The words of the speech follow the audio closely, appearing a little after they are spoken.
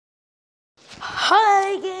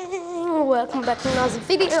Hi gang, welcome back to another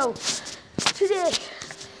video. Today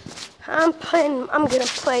I'm gonna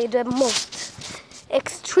play the most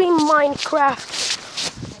extreme Minecraft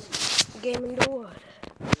game in the world.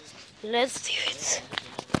 Let's do it.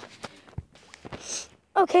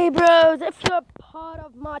 Okay bros, if you're part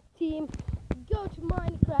of my team, go to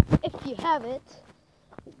Minecraft if you have it.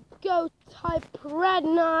 Go type Red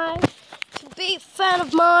Knight to be a fan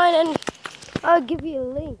of mine and I'll give you a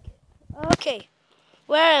link. Okay,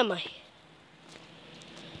 where am I?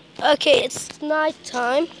 Okay, it's night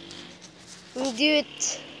time. We do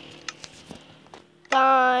it.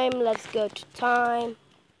 Time. Let's go to time.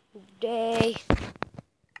 Day.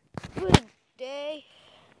 Put it day.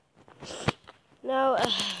 Now,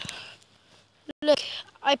 look.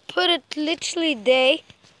 I put it literally day,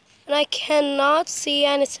 and I cannot see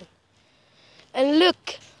anything. And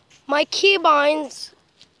look, my keybinds.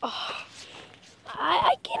 Oh,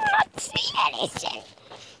 I cannot see anything.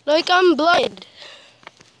 Like I'm blind.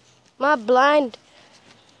 Am I blind?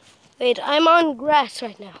 Wait, I'm on grass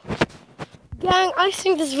right now. Gang, I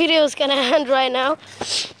think this video is gonna end right now.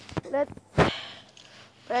 Let's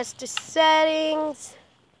press the settings.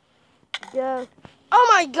 Go. Oh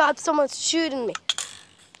my god, someone's shooting me.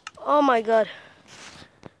 Oh my god.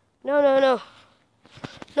 No, no, no.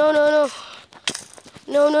 No, no, no.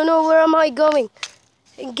 No, no, no, where am I going?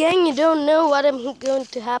 Gang, you don't know what I'm going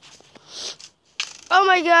to happen. Oh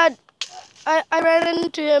my god. I ran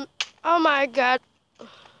into him. Oh my god.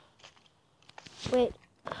 Wait.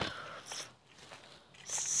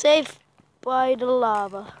 Safe by the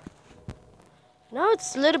lava. Now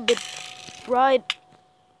it's a little bit bright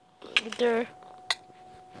there.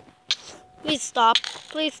 Please stop.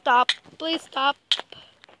 Please stop. Please stop.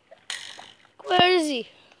 Where is he?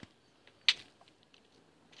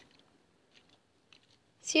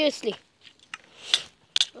 Seriously.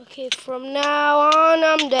 Okay, from now on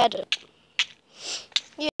I'm dead.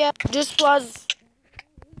 Yeah, this was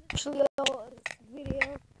actually a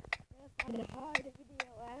video. The video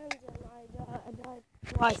ends and I died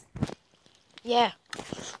twice. Yeah.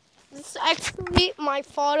 This is actually my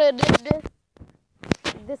father did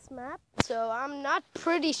this map, so I'm not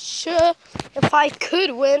pretty sure if I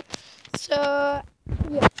could win. So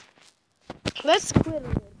yeah. Let's quit a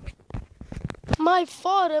little bit. My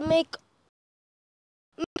father make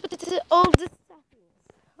all this settings.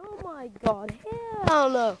 Oh my god, hell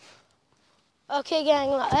no. Okay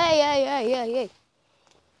gang, hey.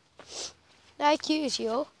 Like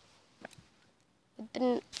usual.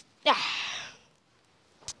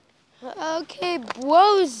 Okay,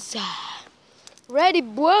 bros. Ready,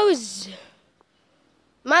 bros.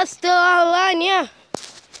 Am I still online? Yeah.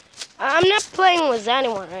 I'm not playing with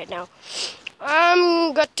anyone right now.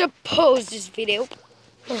 I'm going to pause this video.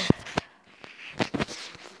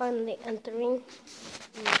 Finally entering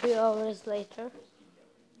 2 hours later.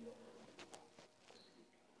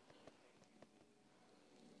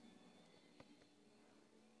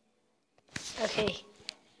 Okay.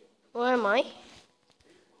 Where am I?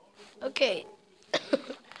 Okay.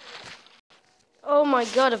 Oh my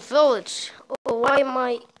god, a village. Oh, why am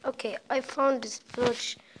I... Okay, I found this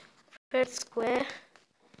village. Red square.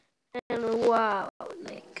 And wow,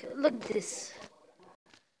 like, look at this.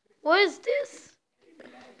 What is this?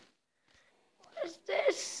 What is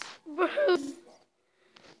this?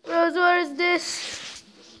 Bros, what is this?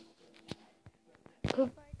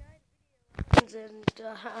 And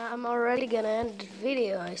I'm already gonna end the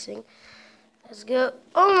video, I think. Let's go.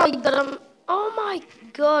 Oh my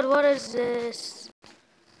god, what is this?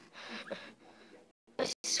 I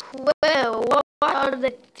swear, what are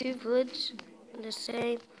the two villages the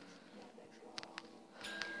same?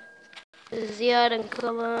 Ziad and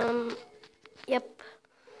Column. Yep.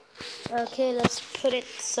 Okay, let's put it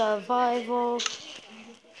survival.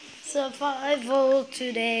 Survival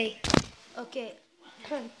today. Okay.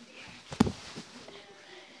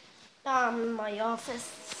 I'm in my office.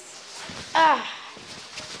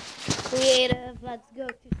 Creative. Let's go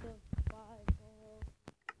to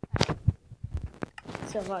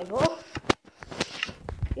survival.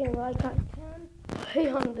 You know, like I can't play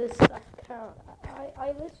on this account. I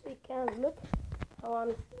literally can't. Look how I'm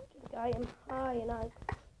thinking. I am high and I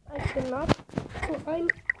cannot climb.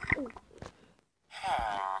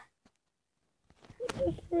 What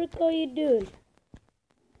the frick are you doing?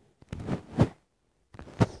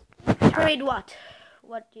 Trade what?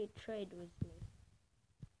 What do you trade with me?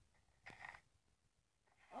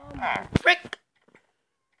 Oh my frick!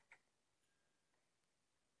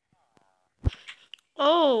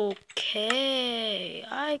 Okay,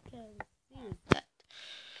 I can see that.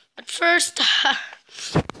 But first,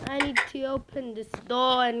 I need to open this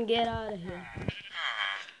door and get out of here.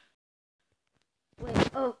 Wait,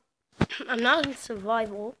 oh, I'm not in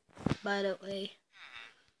survival, by the way.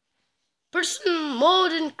 Person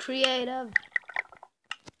mode and creative.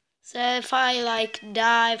 So if I like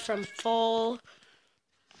die from fall,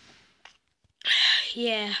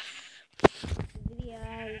 yeah. Video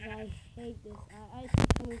ends. I hate this. I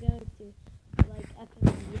think I'm going to like after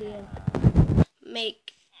the video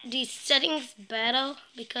make these settings better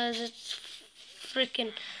because it's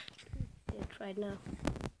freaking it right now.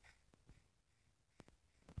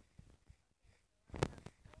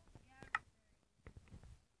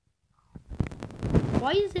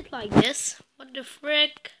 Why is it like this? What the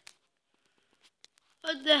frick?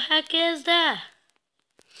 What the heck is that?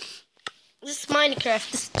 This is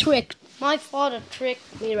Minecraft, this trick. My father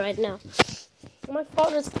tricked me right now. My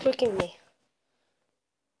father's tricking me.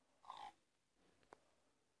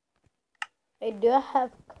 Wait, do I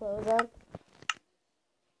have clothes on?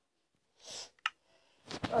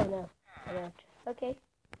 Oh no, I don't. Okay.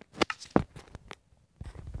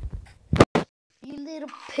 You little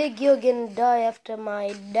pig, you're gonna die after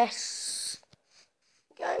my death.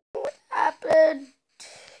 What happened?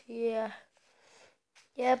 Yeah.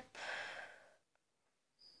 Yep.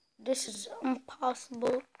 This is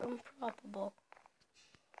impossible, improbable.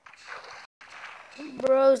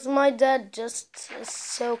 Bros, my dad just is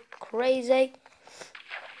so crazy.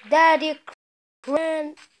 Dad, you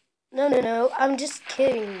cran. No, I'm just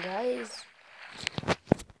kidding, guys.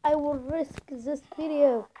 I will risk this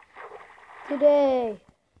video today.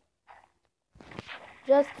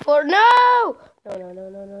 Just for no!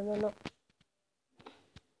 No.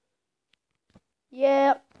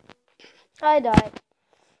 Yeah, I died.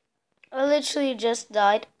 I literally just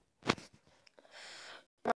died.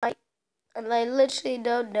 And I literally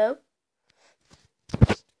don't know.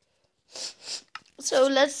 So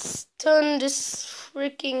let's turn this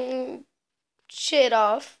freaking shit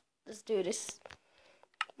off. Let's do this.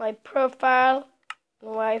 My profile,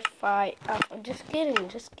 Wi-Fi. Oh, just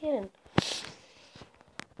kidding.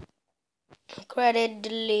 Credit,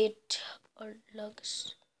 delete, or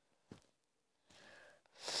logs.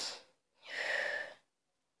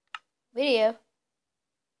 Video.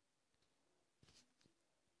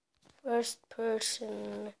 First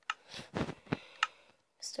person.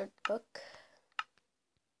 Start book.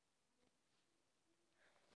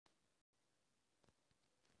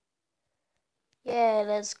 Yeah,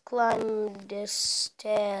 let's climb the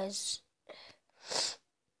stairs.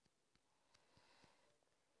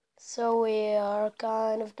 So we are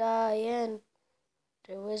kind of dying.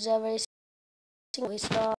 There was everything we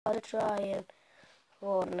started trying.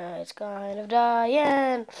 Oh, now it's kind of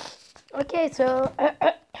dying. Okay, so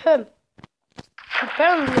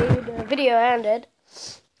apparently the video ended.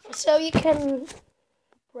 So you can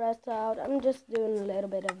press out. I'm just doing a little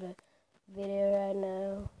bit of a video right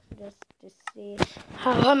now, just to see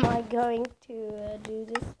how am I going to do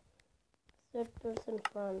this. Third person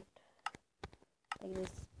front, like this.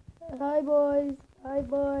 Hi boys,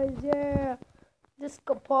 yeah.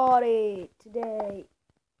 Disco party today.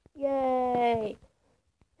 Yay.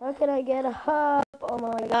 How can I get a hub? Oh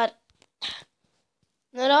my god.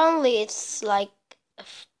 Not only it's like a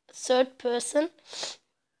third person,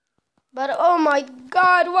 but oh my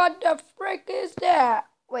god, what the frick is that?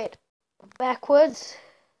 Wait, backwards?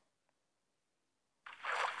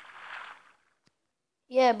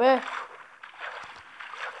 Yeah, bruh.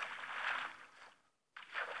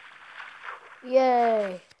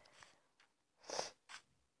 Yay.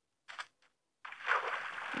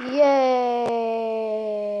 Yay.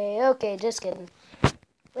 Okay, just kidding.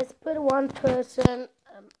 Let's put one person,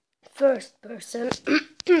 first person.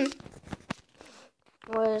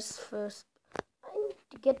 Where's first? I need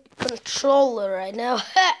to get the controller right now.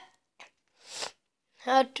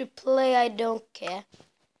 How to play, I don't care.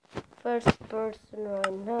 First person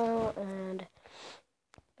right now, and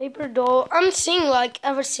paper doll. I'm seeing like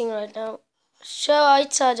everything right now. Show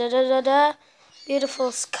outside,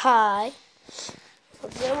 beautiful sky.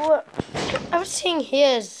 Everything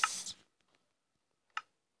here is,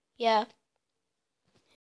 yeah.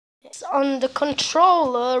 It's on the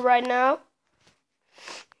controller right now.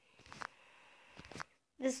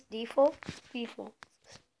 This default.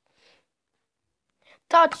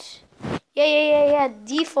 Touch. Yeah.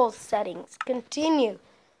 Default settings. Continue.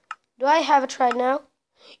 Do I have it right now?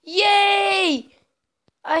 Yay!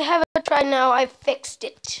 I have it right now. I fixed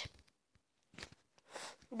it.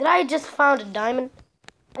 Did I just found a diamond?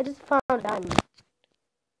 I just found a diamond.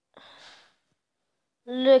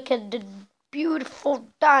 Look at the beautiful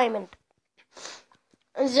diamond.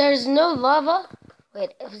 And there's no lava.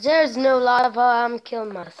 Wait, if there's no lava, I'm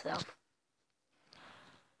killing myself.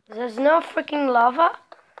 There's no freaking lava?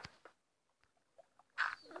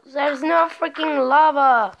 There's no freaking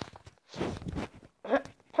lava!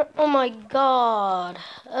 Oh my god.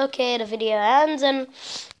 Okay, the video ends, and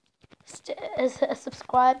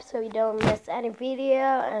subscribe so you don't miss any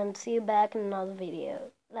video, and see you back in another video.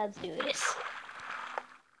 Let's do this.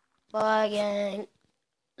 Bye, gang.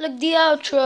 Look, the outro.